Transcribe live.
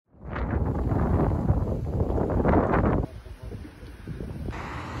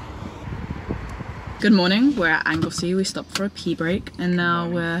Good morning, we're at Anglesey. We stopped for a pee break and now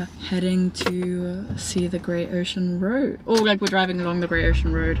we're heading to see the Great Ocean Road. Or like we're driving along the Great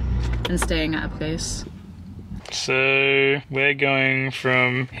Ocean Road and staying at a place. So we're going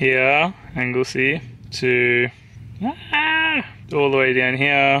from here, Anglesey, to all the way down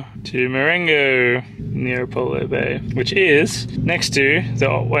here to Marengo near Apollo Bay, which is next to the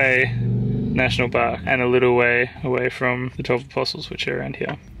Otway National Park and a little way away from the 12 Apostles, which are around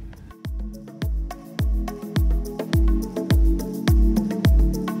here.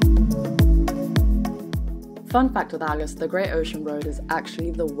 Fun fact with Alice, the Great Ocean Road is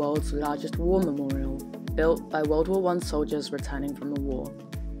actually the world's largest war memorial, built by World War I soldiers returning from the war.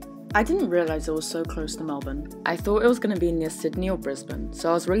 I didn't realise it was so close to Melbourne. I thought it was going to be near Sydney or Brisbane, so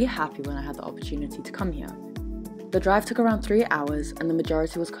I was really happy when I had the opportunity to come here. The drive took around 3 hours and the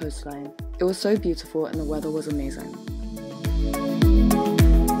majority was coastline. It was so beautiful and the weather was amazing.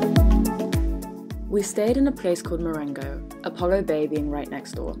 We stayed in a place called Marengo, Apollo Bay being right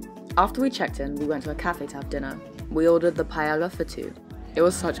next door. After we checked in, we went to a cafe to have dinner. We ordered the paella for 2. It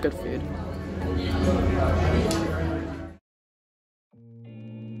was such good food.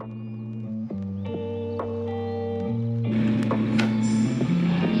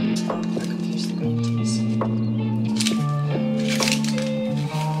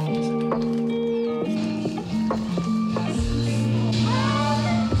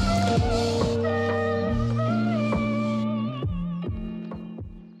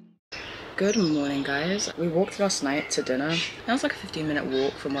 Good morning guys. We walked last night to dinner. That was like a 15-minute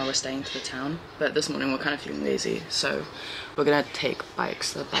walk from where we're staying to the town, but this morning we're kind of feeling lazy, so we're gonna take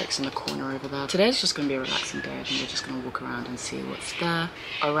bikes. The bike's in the corner over there. Today's just gonna be a relaxing day. I think we're just gonna walk around and see what's there.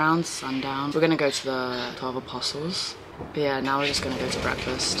 Around sundown, we're gonna go to the 12 Apostles. But yeah, now we're just gonna go to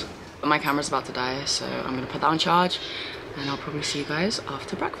breakfast. But my camera's about to die, so I'm gonna put that on charge, and I'll probably see you guys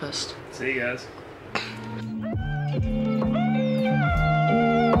after breakfast. See you guys.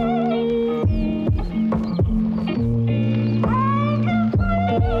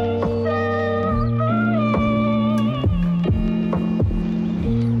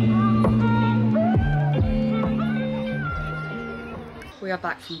 We are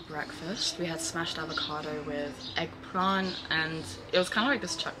back from breakfast. We had smashed avocado with eggplant and it was kind of like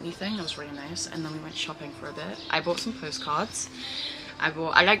this chutney thing. It was really nice. And then we went shopping for a bit. I bought some postcards. I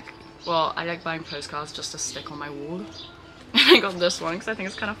like buying postcards just to stick on my wall. And I got this one because I think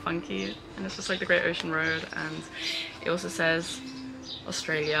it's kind of funky and it's just like the Great Ocean Road, and it also says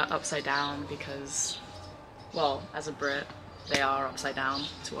Australia upside down because, well, as a Brit, they are upside down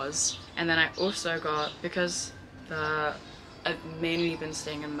to us. And then I also got, because I've mainly been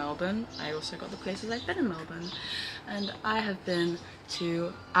staying in Melbourne, I also got the places I've been in Melbourne. And I haven't been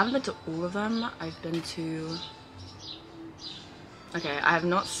to all of them. I've been to, okay, I have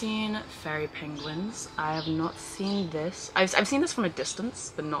not seen fairy penguins. I have not seen this. I've seen this from a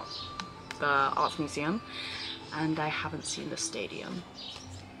distance, but not the Arts Museum. And I haven't seen the stadium.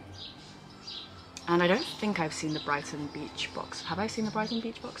 And I don't think I've seen the Brighton Beach box. Have I seen the Brighton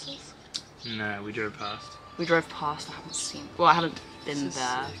Beach boxes? No, we drove past. We drove past, I haven't seen, well, I haven't been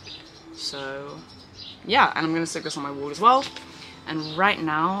there. So yeah, and I'm gonna stick this on my wall as well. And right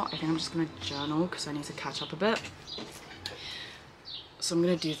now, I think I'm just gonna journal because I need to catch up a bit. So I'm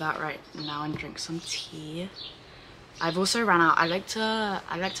gonna do that right now and drink some tea. I've also ran out, I like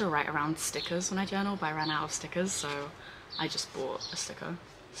to write around stickers when I journal, but I ran out of stickers, so I just bought a sticker.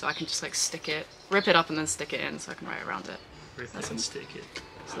 So I can just like stick it, rip it up and then stick it in so I can write around it. Rip it and stick it.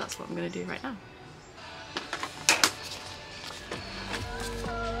 So that's what I'm gonna do right now.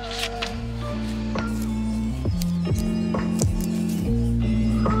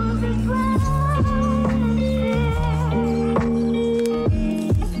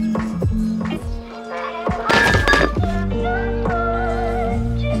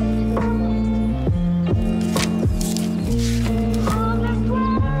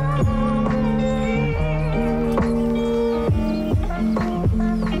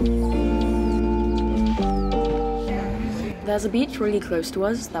 There's a beach really close to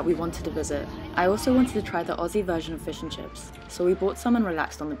us that we wanted to visit. I also wanted to try the Aussie version of fish and chips, so we bought some and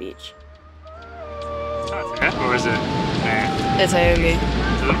relaxed on the beach. Or is it? It's aioli.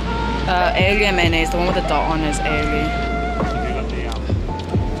 Aioli and mayonnaise. The one with the dot on is aioli.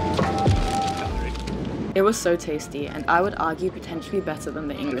 It was so tasty, and I would argue potentially better than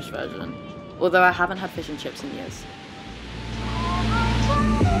the English version, although I haven't had fish and chips in years.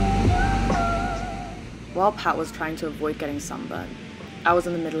 While Pat was trying to avoid getting sunburned, I was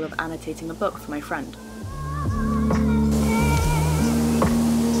in the middle of annotating a book for my friend.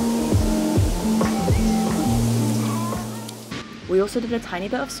 We We also did a tiny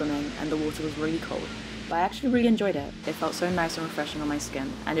bit of swimming and the water was really cold, but I actually really enjoyed it. It felt so nice and refreshing on my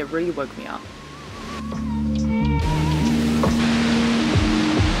skin and it really woke me up.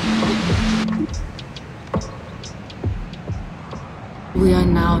 We are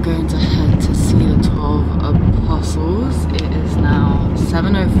now going to head to see the 12 Apostles. It is now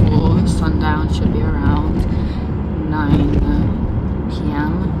 7:04, sundown should be around 9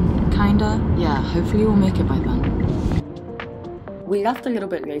 p.m. kinda. Yeah, hopefully we'll make it by then. We left a little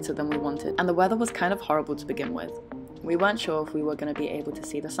bit later than we wanted and the weather was kind of horrible to begin with. We weren't sure if we were going to be able to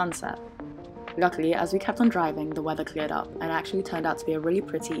see the sunset. Luckily, as we kept on driving, the weather cleared up and it actually turned out to be a really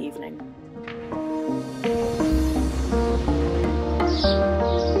pretty evening.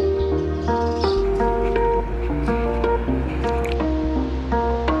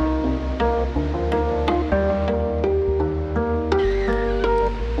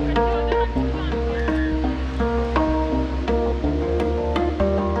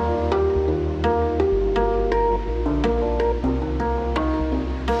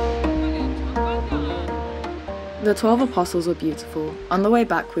 The 12 Apostles were beautiful. On the way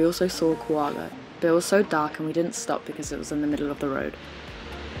back we also saw a koala, but it was so dark and we didn't stop because it was in the middle of the road.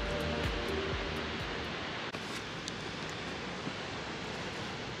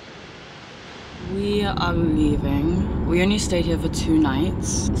 We are leaving. We only stayed here for 2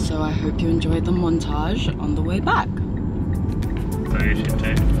 nights, so I hope you enjoyed the montage on the way back.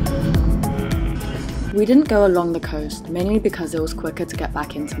 We didn't go along the coast, mainly because it was quicker to get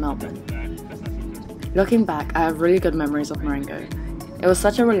back into Melbourne. Looking back, I have really good memories of Marengo. It was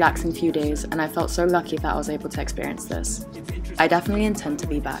such a relaxing few days and I felt so lucky that I was able to experience this. I definitely intend to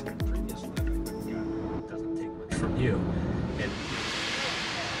be back. From you.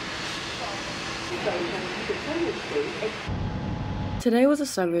 Today was a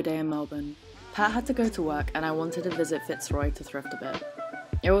solo day in Melbourne. Pat had to go to work and I wanted to visit Fitzroy to thrift a bit.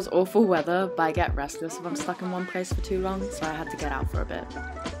 It was awful weather, but I get restless if I'm stuck in one place for too long, so I had to get out for a bit.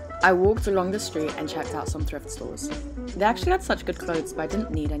 I walked along the street and checked out some thrift stores. They actually had such good clothes, but I didn't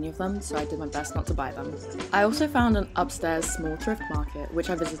need any of them, so I did my best not to buy them. I also found an upstairs small thrift market,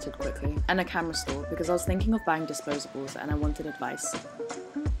 which I visited quickly, and a camera store because I was thinking of buying disposables and I wanted advice.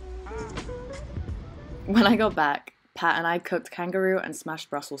 When I got back, Pat and I cooked kangaroo and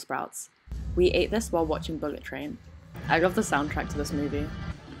smashed Brussels sprouts. We ate this while watching Bullet Train. I love the soundtrack to this movie.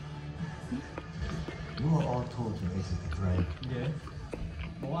 We were all talking basically, right? Yeah.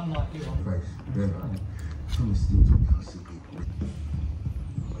 Well, unlike you, I'm Right. Yeah. Some of the still talking about CP.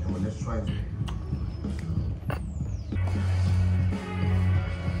 Well, let's try it.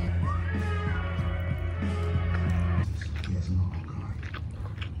 Yes, no, God.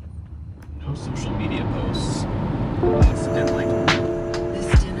 no social media posts. Accidentally.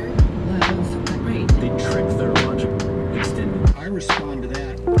 This dinner was great. They trick their logic. Extended. I respond to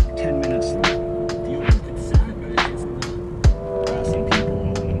that 10 minutes. The open consent is harassing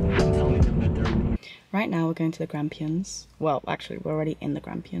people and telling them that they're. Right now we're going to the Grampians. Well, actually we're already in the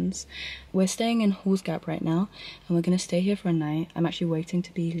Grampians. We're staying in Halls Gap right now and we're going to stay here for a night. I'm actually waiting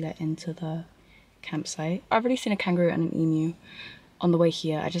to be let into the campsite. I've already seen a kangaroo and an emu on the way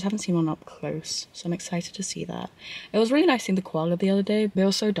here. I just haven't seen one up close, so I'm excited to see that. It was really nice seeing the koala the other day, but it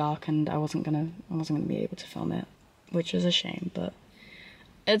was so dark and I wasn't gonna be able to film it, which is a shame, but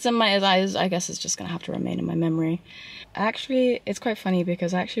it's in my eyes. I guess it's just gonna have to remain in my memory. Actually, it's quite funny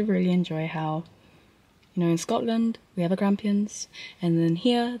because I actually really enjoy how, you know, in Scotland we have a Grampians, and then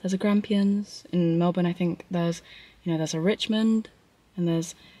here there's a Grampians. In Melbourne I think there's, you know, there's a Richmond, and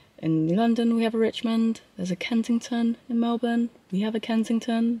there's in London we have a Richmond, there's a Kensington in Melbourne, we have a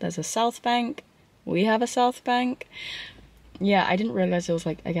Kensington, there's a South Bank, we have a South Bank. Yeah, I didn't realise it was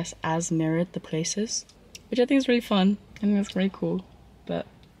like, I guess, as mirrored the places, which I think is really fun. I think that's very cool. But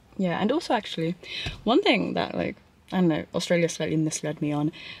yeah, and also actually, one thing that, like, I don't know, Australia slightly misled me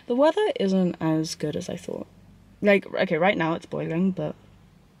on, the weather isn't as good as I thought. Like, okay, right now it's boiling, but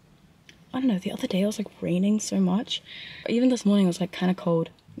I don't know, the other day it was like raining so much. Even this morning it was like kind of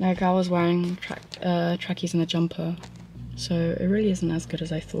cold. Like I was wearing trackies and a jumper, so it really isn't as good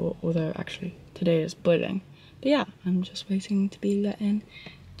as I thought, although actually today is boiling. But yeah, I'm just waiting to be let in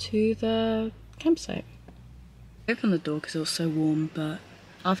to the campsite. I opened the door because it was so warm, but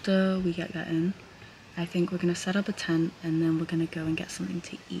after we get let in, I think we're going to set up a tent and then we're going to go and get something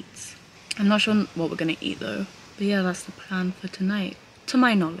to eat. I'm not sure what we're going to eat though, but yeah, that's the plan for tonight. To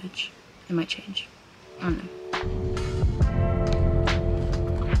my knowledge, it might change. I don't know.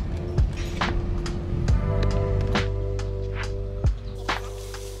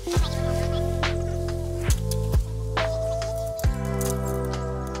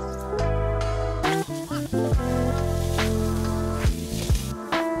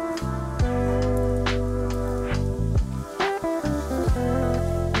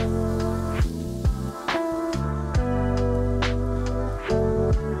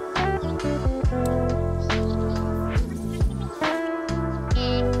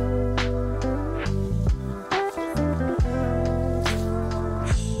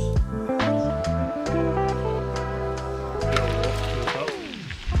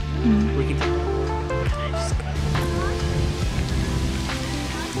 We can.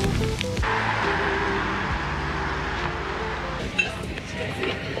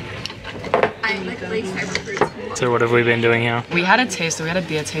 So what have we been doing here? We had a taster, we had a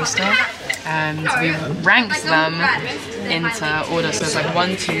beer taster, and we ranked them into order. So it's like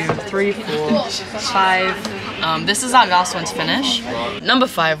 1, 2, 3, 4, 5. This is our last one to finish. Number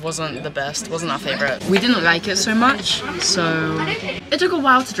 5 wasn't the best, wasn't our favorite. We didn't like it so much, so it took a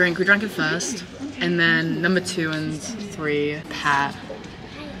while to drink. We drank it first, and then number 2 and 3, Pat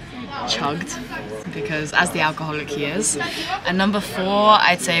chugged, because as the alcoholic he is. And number 4,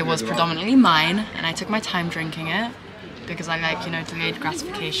 I'd say, was predominantly mine, and I took my time drinking it because I like, you know, delayed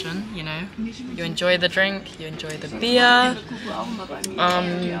gratification, you know. You enjoy the drink, you enjoy the beer.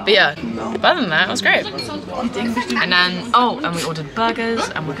 But yeah, other than that, it was great. And then, oh, and we ordered burgers,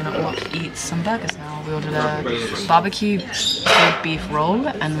 and we're gonna all eat some burgers now. We ordered a barbecue beef roll,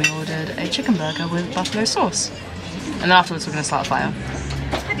 and we ordered a chicken burger with buffalo sauce. And then afterwards we're gonna start a fire.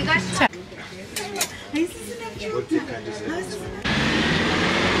 So,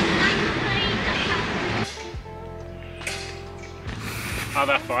 Oh,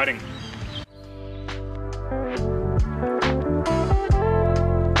 they're fighting.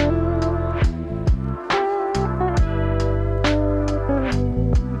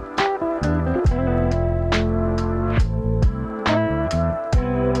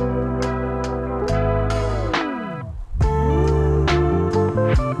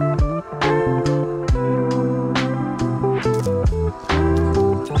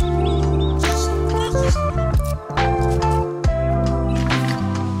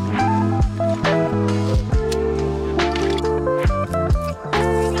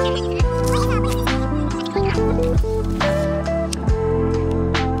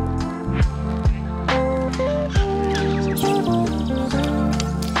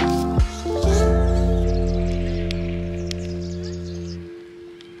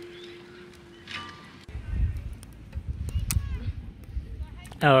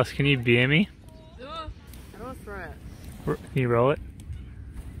 Alice, can you beer me? I don't throw it. Can you roll it?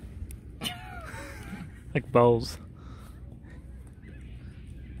 Like bowls.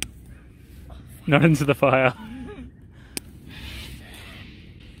 Not into the fire.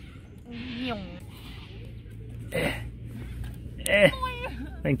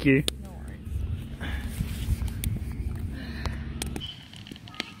 Thank you.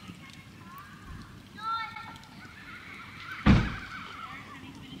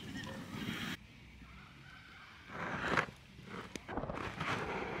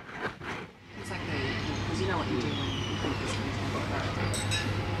 Because you know what you do when you think this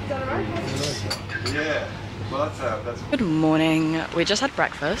is. Yeah. Well, that's. Good morning. We just had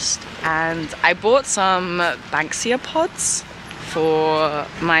breakfast, and I bought some Banksia pods for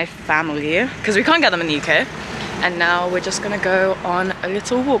my family because we can't get them in the UK. And now we're just gonna go on a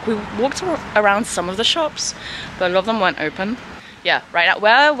little walk. We walked around some of the shops, but a lot of them weren't open. Yeah, right now.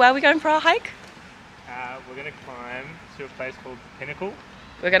 Where are we going for our hike? We're going to climb to a place called Pinnacle,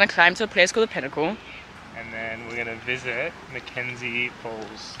 We're gonna climb to a place called the Pinnacle, and then we're going to visit Mackenzie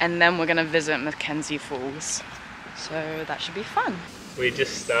Falls. and then we're gonna visit Mackenzie Falls. So that should be fun. We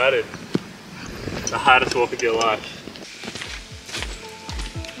just started the hardest walk of your life.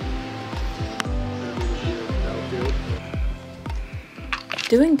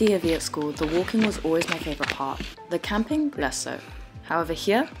 Doing DofE at school, the walking was always my favourite part. The camping, less so. However,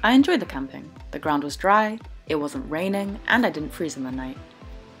 here, I enjoyed the camping. The ground was dry, it wasn't raining, and I didn't freeze in the night.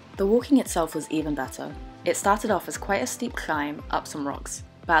 The walking itself was even better. It started off as quite a steep climb up some rocks,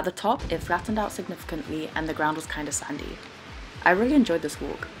 but at the top it flattened out significantly and the ground was kinda sandy. I really enjoyed this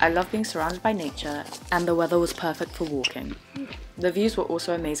walk. I love being surrounded by nature, and the weather was perfect for walking. The views were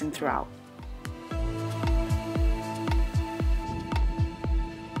also amazing throughout.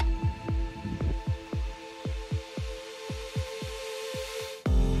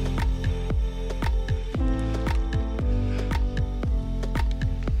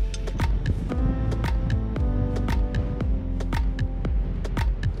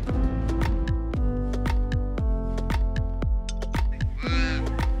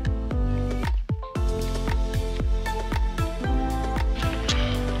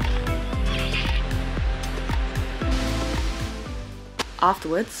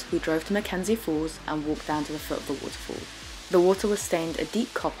 Afterwards, we drove to Mackenzie Falls and walked down to the foot of the waterfall. The water was stained a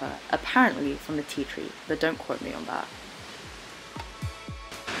deep copper, apparently from the tea tree, but don't quote me on that.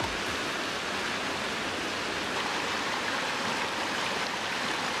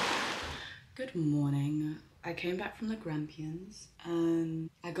 Good morning. I came back from the Grampians and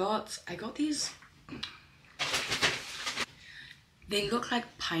I got these They look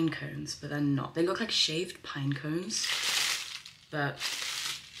like pine cones, but they're not. They look like shaved pine cones, but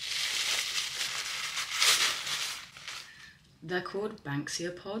they're called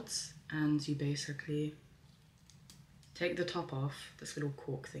Banksia pods, and you basically take the top off, this little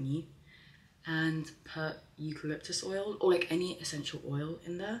cork thingy, and put eucalyptus oil or like any essential oil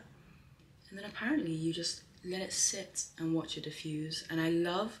in there, and then apparently you just let it sit and watch it diffuse. And I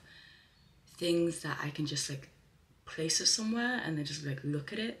love things that I can just like place it somewhere and then just like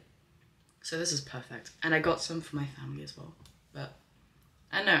look at it. So this is perfect, and I got some for my family as well. But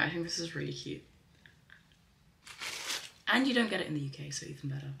I don't know, I think this is really cute, and you don't get it in the UK, so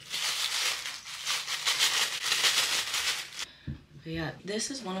even better. But yeah,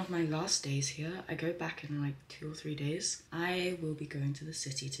 this is one of my last days here. I go back in like 2 or 3 days. I will be going to the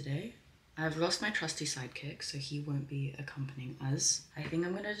city today. I've lost my trusty sidekick, so he won't be accompanying us. I think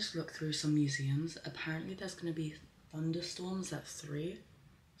I'm gonna just look through some museums. Apparently there's gonna be thunderstorms at 3,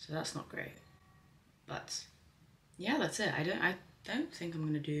 so that's not great. But yeah, that's it. I don't think I'm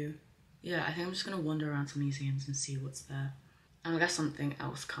gonna do... Yeah, I think I'm just gonna wander around some museums and see what's there. Unless something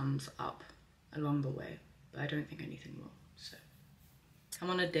else comes up along the way, but I don't think anything will, so. Come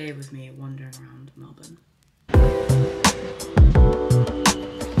on a day with me wandering around Melbourne.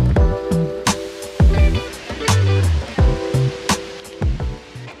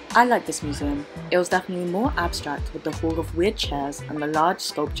 I like this museum. It was definitely more abstract, with the hall of weird chairs and the large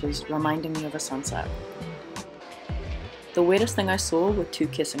sculptures reminding me of a sunset. The weirdest thing I saw were 2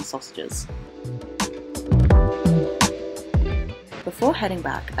 kissing sausages. Before heading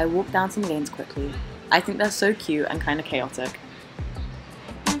back, I walked down some lanes quickly. I think they're so cute and kind of chaotic.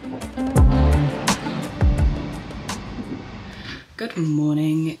 Good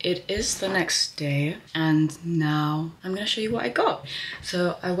morning. It is the next day, and now I'm gonna show you what I got.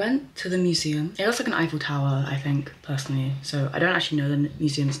 So I went to the museum. It looks like an Eiffel Tower, I think, personally. So I don't actually know the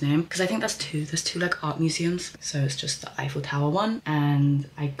museum's name, because I think there's two like art museums. So it's just the Eiffel Tower one. And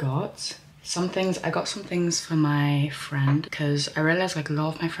I got some things. I got some things for my friend, because I realized like a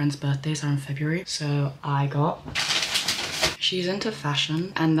lot of my friends' birthdays are in February. So I got... She's into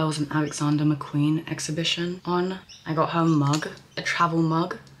fashion, and there was an Alexander McQueen exhibition on. I got her a mug, a travel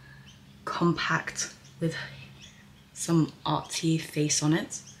mug, compact with some artsy face on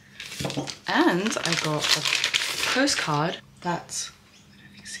it. And I got a postcard that, I don't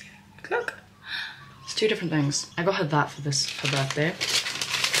think you see it. Look, it's 2 different things. I got her that for her birthday.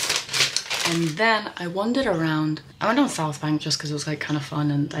 And then I wandered around. I went down South Bank just because it was like kind of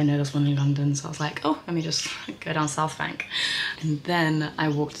fun, and I know there's one in London, so I was like, oh, let me just go down South Bank. And then I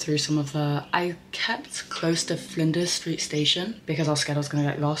walked through some of the... I kept close to Flinders Street Station because I was scared I was gonna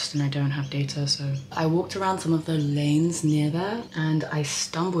get lost and I don't have data, so... I walked around some of the lanes near there, and I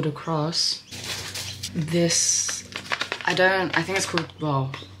stumbled across this... I think it's called,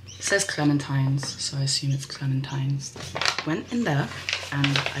 well, it says Clementines, so I assume it's Clementines. Went in there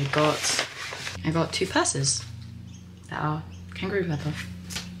and I got 2 purses that are kangaroo leather,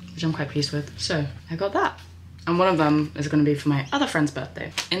 which I'm quite pleased with. So I got that. And one of them is going to be for my other friend's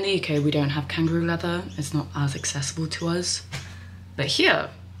birthday. In the UK, we don't have kangaroo leather. It's not as accessible to us. But here,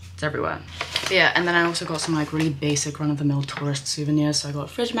 it's everywhere. But yeah, and then I also got some like really basic run-of-the-mill tourist souvenirs. So I got a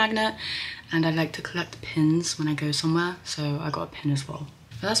fridge magnet, and I like to collect pins when I go somewhere. So I got a pin as well.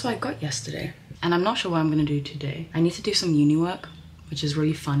 But that's what I got yesterday. And I'm not sure what I'm going to do today. I need to do some uni work, which is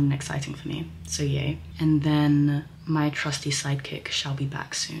really fun and exciting for me, so yay. And then my trusty sidekick shall be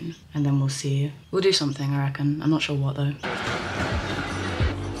back soon, and then we'll see. We'll do something, I reckon. I'm not sure what though.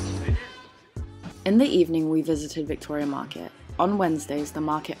 In the evening, we visited Victoria Market. On Wednesdays, the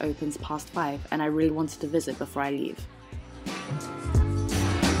market opens past 5, and I really wanted to visit before I leave.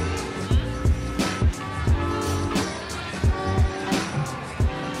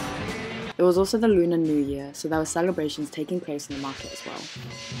 It was also the Lunar New Year, so there were celebrations taking place in the market as well.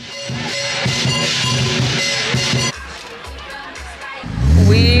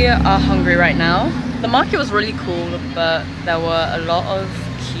 We are hungry right now. The market was really cool, but there were a lot of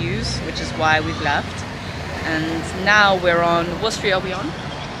queues, which is why we've left. And now we're on, what street are we on?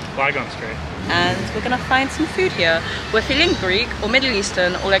 Wagon Street. And we're gonna find some food here. We're feeling Greek or Middle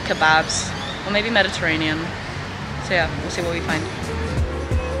Eastern or like kebabs or maybe Mediterranean. So yeah, we'll see what we find.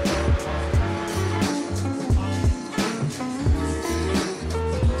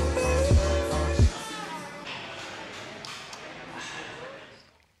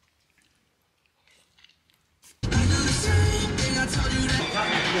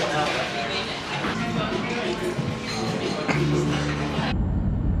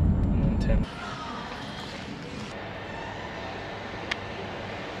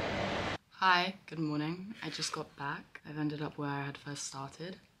 Hi, good morning. I just got back. I've ended up where I had first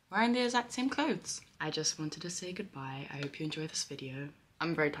started, wearing the exact same clothes. I just wanted to say goodbye. I hope you enjoy this video.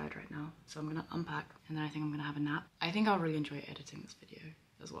 I'm very tired right now, so I'm gonna unpack and then I think I'm gonna have a nap. I think I'll really enjoy editing this video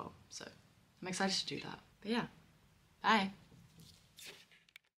as well, so I'm excited to do that. But yeah, bye.